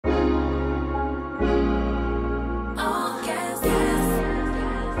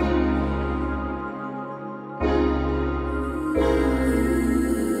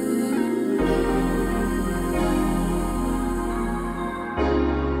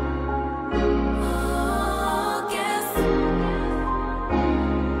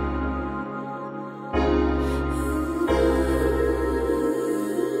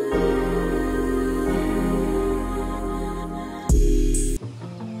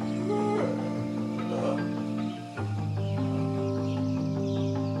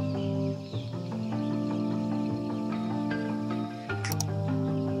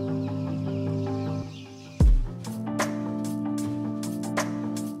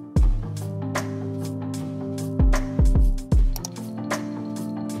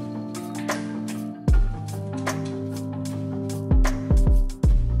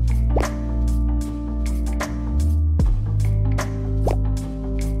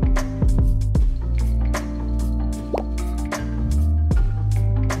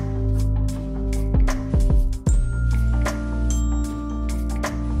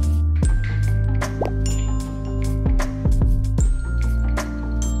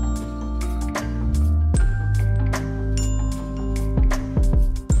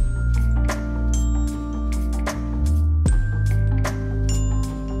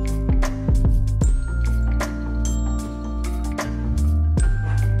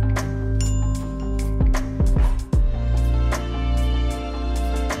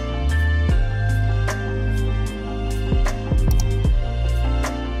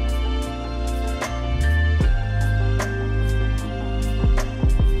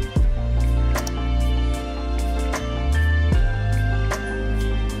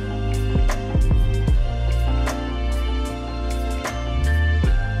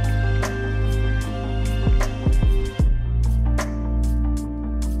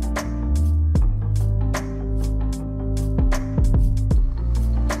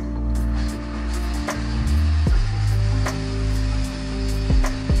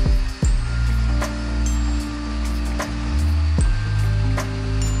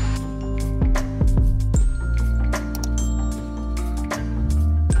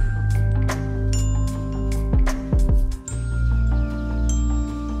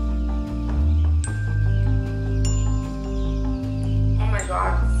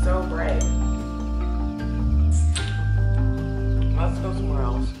god, it's so bright. Let's go somewhere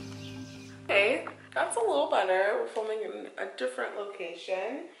else. Okay, that's a little better. We're filming in a different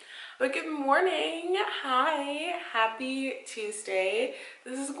location. But good morning. Hi. Happy Tuesday.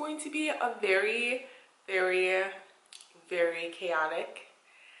 This is going to be a very, very, very chaotic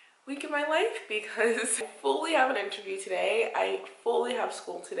week in my life because I fully have an interview today. I fully have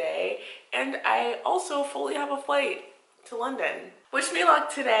school today. And I also fully have a flight to London. Wish me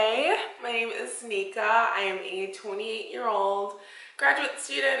luck today. My name is Nika. I am a 28-year-old graduate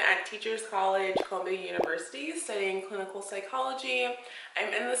student at Teachers College, Columbia University, studying clinical psychology.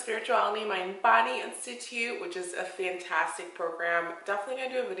 I'm in the Spirituality Mind Body Institute, which is a fantastic program. Definitely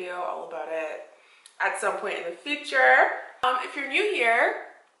gonna do a video all about it at some point in the future. If you're new here,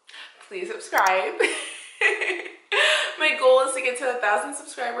 please subscribe. My goal is to get to 1,000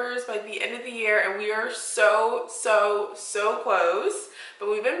 subscribers by the end of the year, and we are so close. But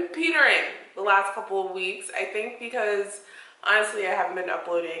we've been petering the last couple of weeks, I think, because honestly, I haven't been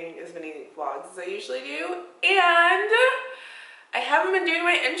uploading as many vlogs as I usually do, and I haven't been doing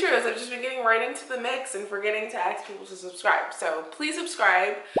my intros. I've just been getting right into the mix and forgetting to ask people to subscribe. So please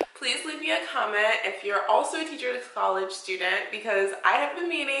subscribe. Please leave me a comment if you're also a Teachers College student, because I have been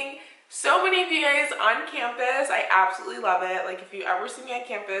meeting so many of you guys on campus. I absolutely love it. Like, if you ever see me on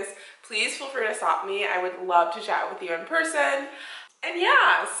campus, please feel free to stop me. I would love to chat with you in person. And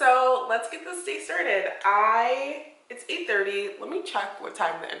yeah, so let's get this day started. It's 8:30. Let me check what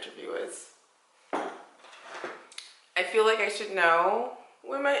time the interview is. I feel like I should know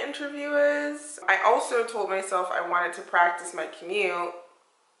when my interview is. I also told myself I wanted to practice my commute.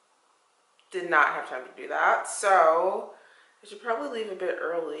 Did not have time to do that, so I should probably leave a bit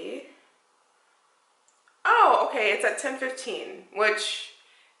early. Oh, okay, it's at 10:15, which,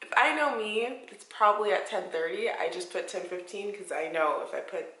 if I know me, it's probably at 10:30. I just put 10:15 because I know if I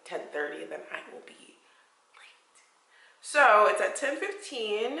put 10:30, then I will be late. So it's at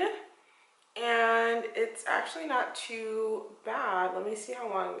 10:15, and it's actually not too bad. Let me see how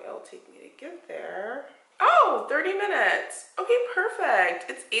long it'll take me to get there. Oh, 30 minutes. Okay,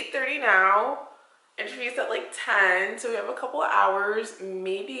 perfect. It's 8:30 now. Interview's at like 10, so we have a couple of hours.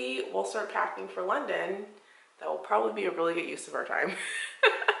 Maybe we'll start packing for London. That will probably be a really good use of our time.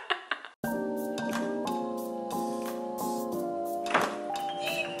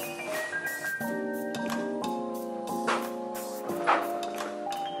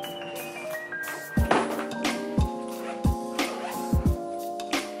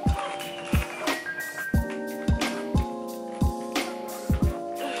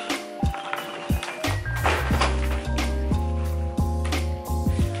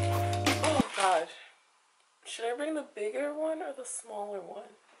 Should I bring the bigger one or the smaller one?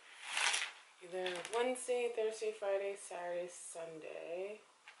 Either Wednesday, Thursday, Friday, Saturday, Sunday.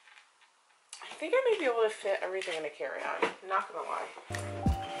 I think I may be able to fit everything in a carry-on. Not gonna lie.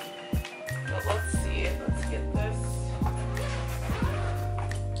 But let's see. Let's get this.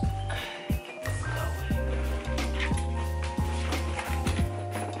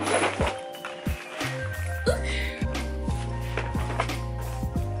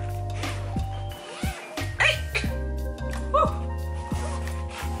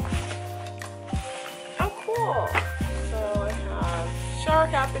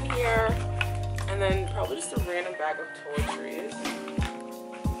 Cap in here, and then probably just a random bag of toiletries.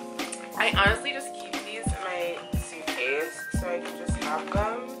 I honestly just keep these in my suitcase so I can just have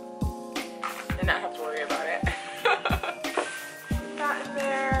them and not have to worry about it. Put that in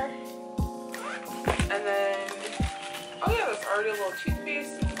there, and then oh yeah, there's already a little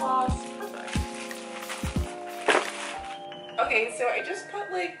toothpaste and floss. Perfect. Okay, so I just put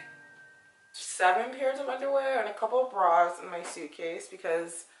like 7 pairs of underwear and a couple of bras in my suitcase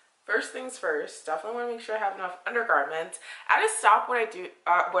because first things first, definitely want to make sure I have enough undergarments. I had to stop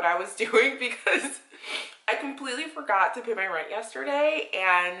what I was doing because I completely forgot to pay my rent yesterday,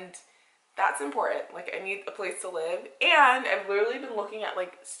 and that's important. Like, I need a place to live, and I've literally been looking at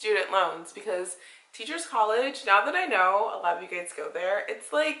like student loans because Teachers College, now that I know a lot of you guys go there,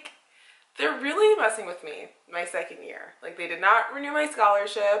 it's like they're really messing with me my second year. Like, they did not renew my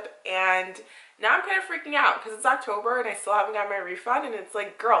scholarship, and now I'm kind of freaking out because it's October and I still haven't got my refund, and it's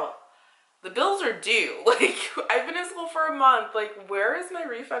like, girl, the bills are due. Like, I've been in school for a month. Like, where is my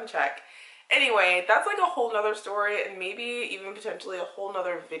refund check? Anyway, that's like a whole nother story, and maybe even potentially a whole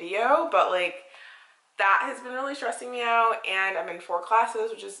nother video, but like, that has been really stressing me out, and I'm in 4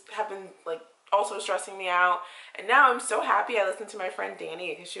 classes, which have been like also stressing me out. And now I'm so happy I listened to my friend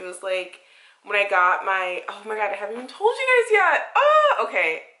Danny, because she was like, when I got my, oh my god, I haven't even told you guys yet. Oh,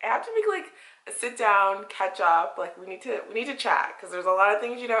 okay. I have to make like a sit down, catch up. Like we need to chat because there's a lot of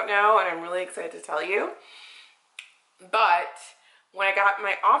things you don't know and I'm really excited to tell you. But when I got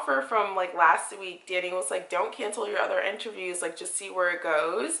my offer from like last week, Danny was like, don't cancel your other interviews, like just see where it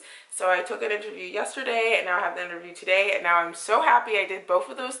goes. So I took an interview yesterday and now I have the interview today, and now I'm so happy I did both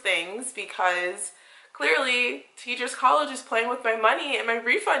of those things because clearly Teachers College is playing with my money and my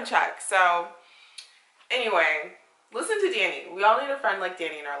refund check. So anyway, listen to Danny. We all need a friend like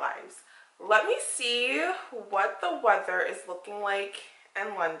Danny in our lives. Let me see what the weather is looking like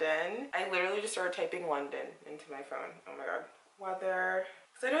in London. I literally just started typing London into my phone. Oh my god. Weather.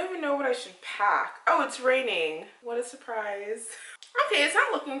 Because I don't even know what I should pack. Oh, it's raining. What a surprise. Okay, it's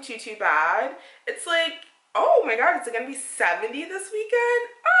not looking too bad. It's like, oh my god, it's gonna be 70 this weekend.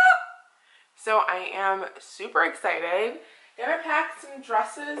 Ah! So I am super excited. Gonna pack some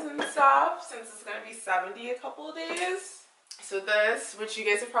dresses and stuff since it's gonna be 70 a couple of days. So this, which you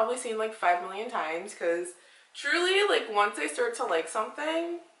guys have probably seen like 5 million times, because truly, like once I start to like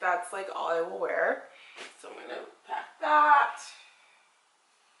something, that's like all I will wear. So I'm gonna pack that.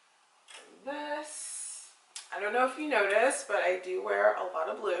 And this. I don't know if you noticed, but I do wear a lot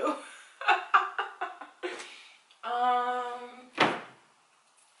of blue.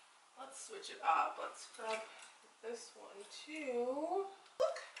 Let's switch it up. Let's grab this one too.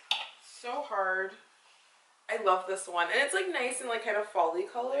 Look, so hard. I love this one, and it's like nice and like kind of fall-y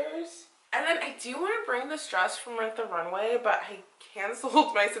colors. And then I do want to bring this dress from like the runway, but I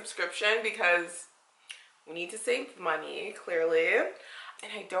canceled my subscription because we need to save money, clearly.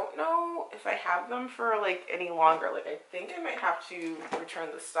 And I don't know if I have them for like any longer. Like I think I might have to return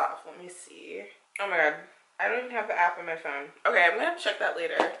the stuff. Let me see. Oh my god, I don't even have the app on my phone. Okay, I'm gonna have to check that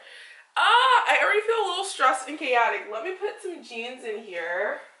later. I already feel a little stressed and chaotic. Let me put some jeans in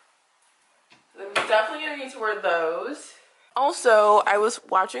here. I'm definitely gonna need to wear those. Also, I was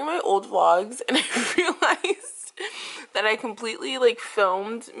watching my old vlogs and I realized that I completely like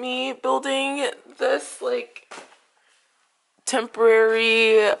filmed me building this like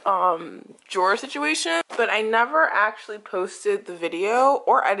temporary drawer situation, but I never actually posted the video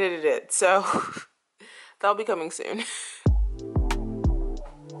or edited it, so that'll be coming soon.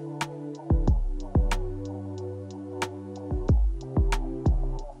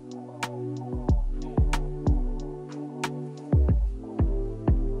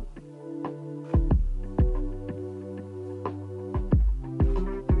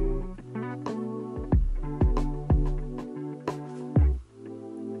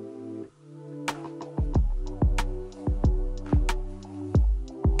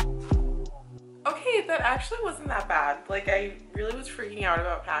 That actually wasn't that bad. Like I really was freaking out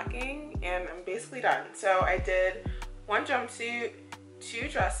about packing, and I'm basically done. So I did 1 jumpsuit, 2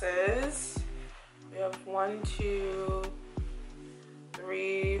 dresses. We have 1, 2,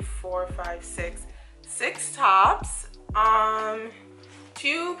 3, 4, 5, 6 tops,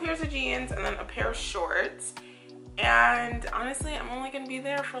 2 pairs of jeans, and then a pair of shorts. And honestly, I'm only gonna be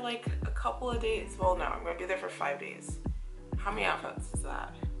there for like a couple of days. Well, no, I'm gonna be there for 5 days. How many outfits is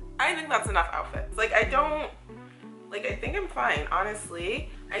that? I think that's enough outfits. Like I think I'm fine, honestly.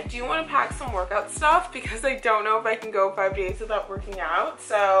 I do want to pack some workout stuff because I don't know if I can go 5 days without working out.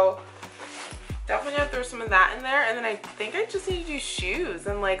 So definitely gonna throw some of that in there. And then I think I just need to do shoes.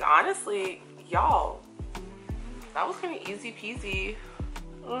 And like, honestly, y'all, that was kind of easy peasy,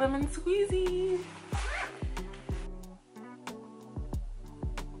 lemon squeezy.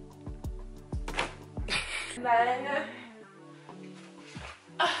 And then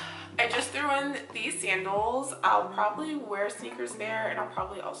I just threw in these sandals. I'll probably wear sneakers there, and I'll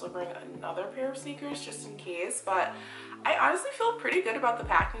probably also bring another pair of sneakers just in case, but I honestly feel pretty good about the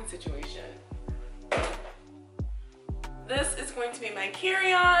packing situation. This is going to be my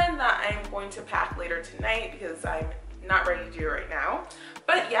carry-on that I'm going to pack later tonight because I'm not ready to do it right now.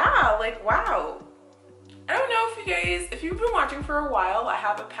 But yeah, like wow. I don't know if you guys, if you've been watching for a while, I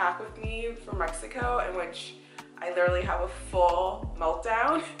have a pack with me from Mexico in which I literally have a full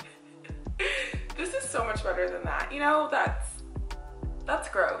meltdown. This is so much better than that. You know, that's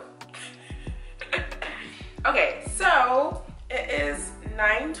growth. Okay, so it is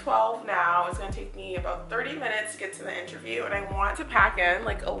 9:12 now. It's gonna take me about 30 minutes to get to the interview, and I want to pack in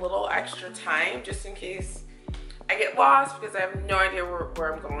like a little extra time just in case I get lost because I have no idea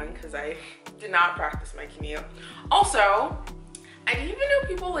where I'm going because I did not practice my commute. Also, I didn't even know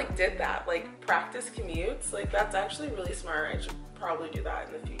people like did that, like practice commutes. Like that's actually really smart. I should probably do that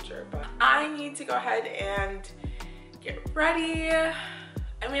in the future, but I need to go ahead and get ready.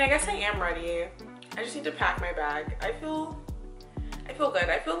 I mean, I guess I am ready. I just need to pack my bag. I feel I feel good.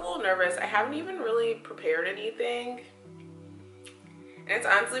 I feel a little nervous. I haven't even really prepared anything. And it's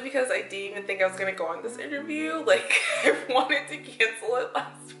honestly because I didn't even think I was gonna go on this interview. Like, I wanted to cancel it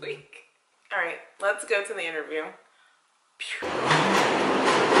last week. All right, let's go to the interview. Phew.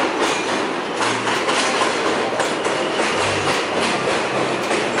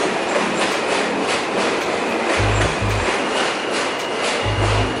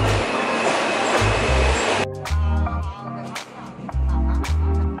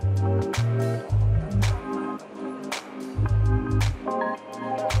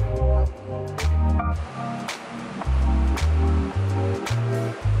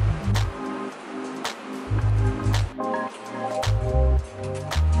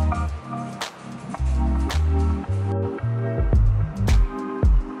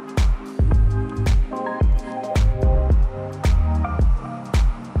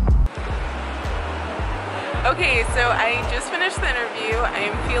 Okay, so I just finished the interview.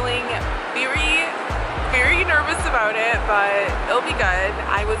 I am feeling very nervous about it, but it'll be good.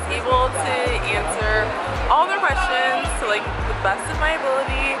 I was able to answer all their questions to like the best of my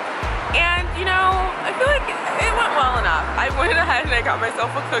ability, and you know, I feel like it went well enough. I went ahead and I got myself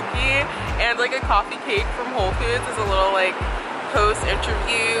a cookie and like a coffee cake from Whole Foods as a little like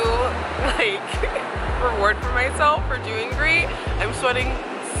post-interview like reward for myself for doing great. I'm sweating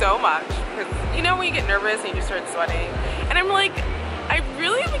so much because you know when you get nervous and you just start sweating, and I'm like, I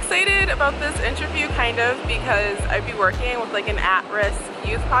really am excited about this interview kind of because I'd be working with like an at-risk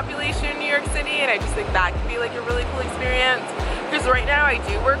youth population in New York City, and I just think that could be like a really cool experience because right now I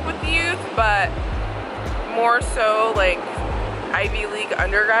do work with youth, but more so like Ivy League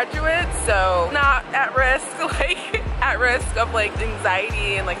undergraduates, so not at risk, like at risk of like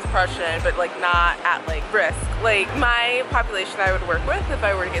anxiety and like depression, but like not at like risk. Like my population I would work with if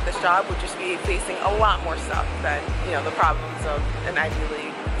I were to get this job would just be facing a lot more stuff than, you know, the problems of an Ivy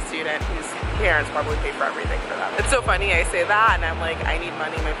League student whose parents probably pay for everything for them. It's so funny I say that and I'm like, I need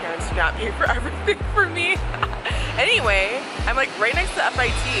money, my parents do not pay for everything for me. Anyway, I'm like right next to FIT,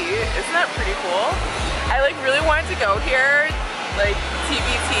 isn't that pretty cool? I like really wanted to go here, like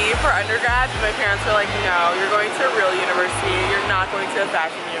TBT for undergrad, but my parents were like, no, you're going to a real university, you're not going to a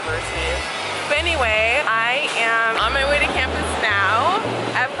fashion university. But anyway, I am on my way to campus now.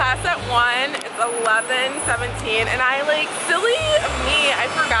 I have class at 1, it's 11:17, and I like, silly of me, I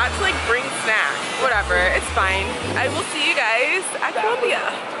forgot to like bring snacks. Whatever, it's fine. I will see you guys at Columbia.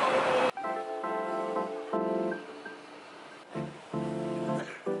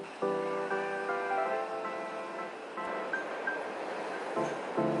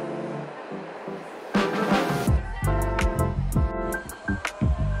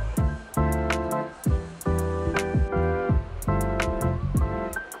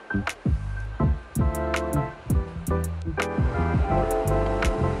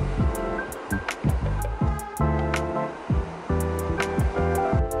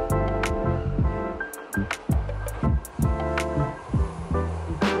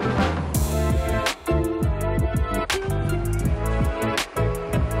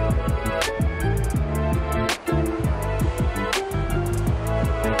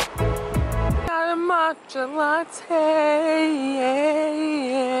 Matcha latte,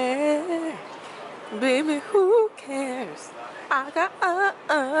 baby, who cares? I got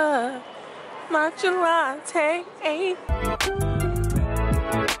matcha latte.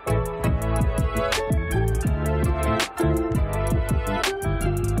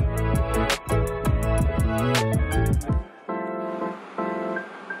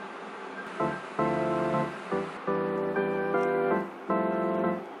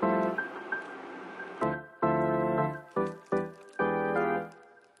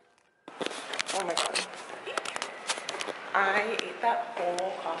 Oh my god. I ate that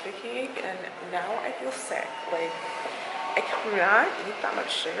whole coffee cake and now I feel sick. Like, I cannot eat that much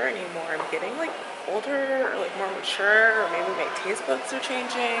sugar anymore. I'm getting like older or like more mature, or maybe my taste buds are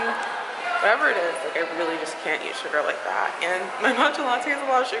changing. Whatever it is, like I really just can't eat sugar like that. And my matcha latte has a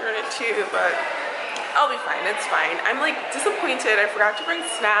lot of sugar in it too, but I'll be fine, it's fine. I'm like disappointed. I forgot to bring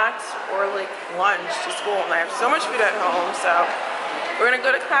snacks or like lunch to school and I have so much food at home, so we're gonna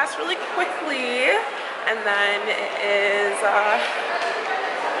go to class really quickly, and then it is, I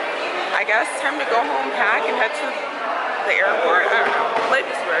guess, time to go home, pack, and head to the airport. I don't know. Life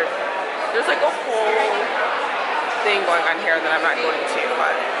is weird. There's like a whole thing going on here that I'm not going to,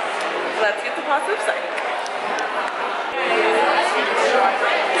 but let's get the positive side.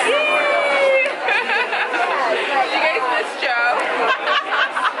 Yay! You guys miss Joe?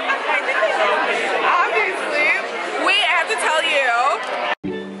 Obviously. Wait, I have to tell you.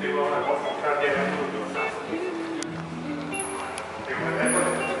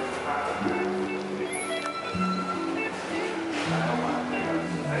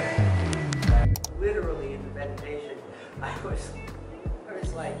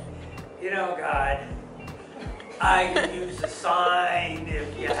 like, you know, God, I could use a sign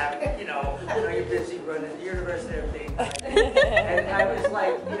if you have, you know you're busy running the university and everything. And I was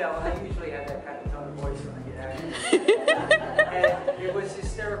like, you know, I usually have that kind of tone of voice when I get angry. And it was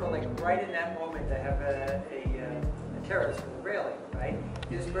hysterical, like right in that moment I have a terrace with a railing, right?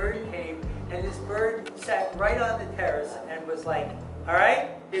 This bird came, and this bird sat right on the terrace and was like, all right?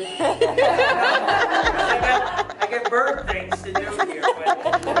 I got bird things to do here,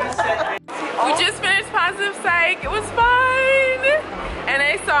 but he said, we just finished positive psych. It was fun. And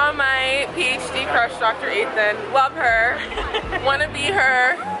I saw my PhD crush, Dr. Ethan. Love her. Want to be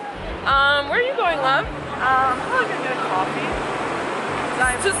her. Where are you going, love? I'm probably gonna get a coffee.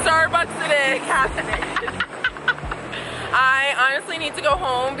 To Starbucks today. Caffeinated. I honestly need to go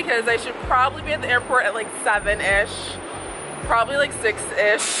home because I should probably be at the airport at like 7-ish. Probably like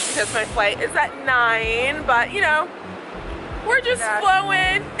 6-ish because my flight is at 9. But you know, we're just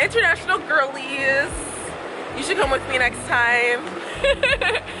flowing. International girlies. You should come with me next time.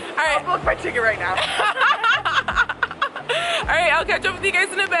 Alright. I'll book my ticket right now. Alright, I'll catch up with you guys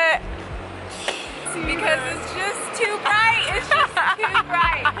in a bit. Because it's just too bright. It's just too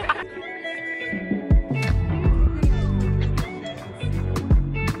bright.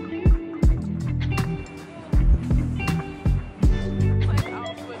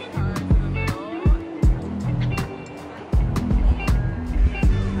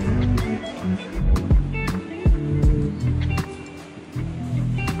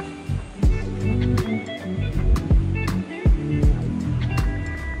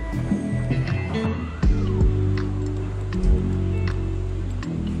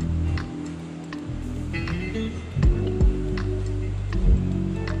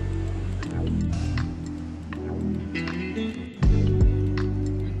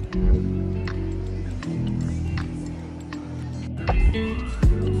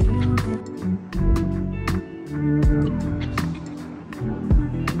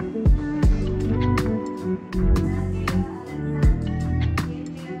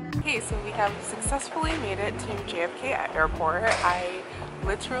 have successfully made it to JFK Airport. I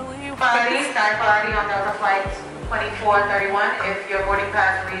literally... Sky Party on Delta Flight 2431. If your boarding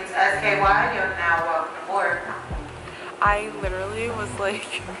pass reads SKY, you're now welcome aboard. I literally was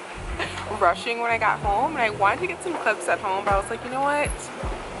like rushing when I got home, and I wanted to get some clips at home, but I was like, you know what?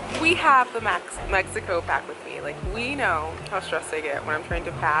 We have the Mexico pack with me. Like, we know how stressed I get when I'm trying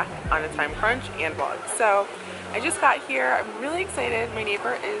to pack on a time crunch and vlog. So I just got here. I'm really excited. My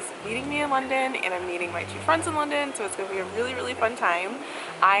neighbor is meeting me in London, and I'm meeting my two friends in London, so it's going to be a really, really fun time.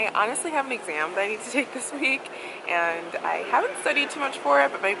 I honestly have an exam that I need to take this week, and I haven't studied too much for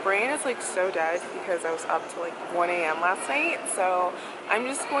it, but my brain is like so dead because I was up to like 1 a.m. last night. So I'm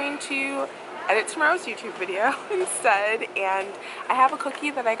just going to edit tomorrow's YouTube video instead, and I have a cookie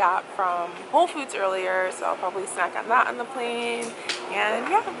that I got from Whole Foods earlier, so I'll probably snack on that on the plane. And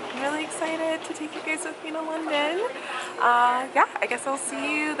yeah, I'm really excited to take you guys with me to London. Yeah, I guess I'll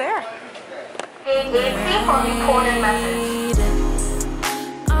see you there. Recorded message.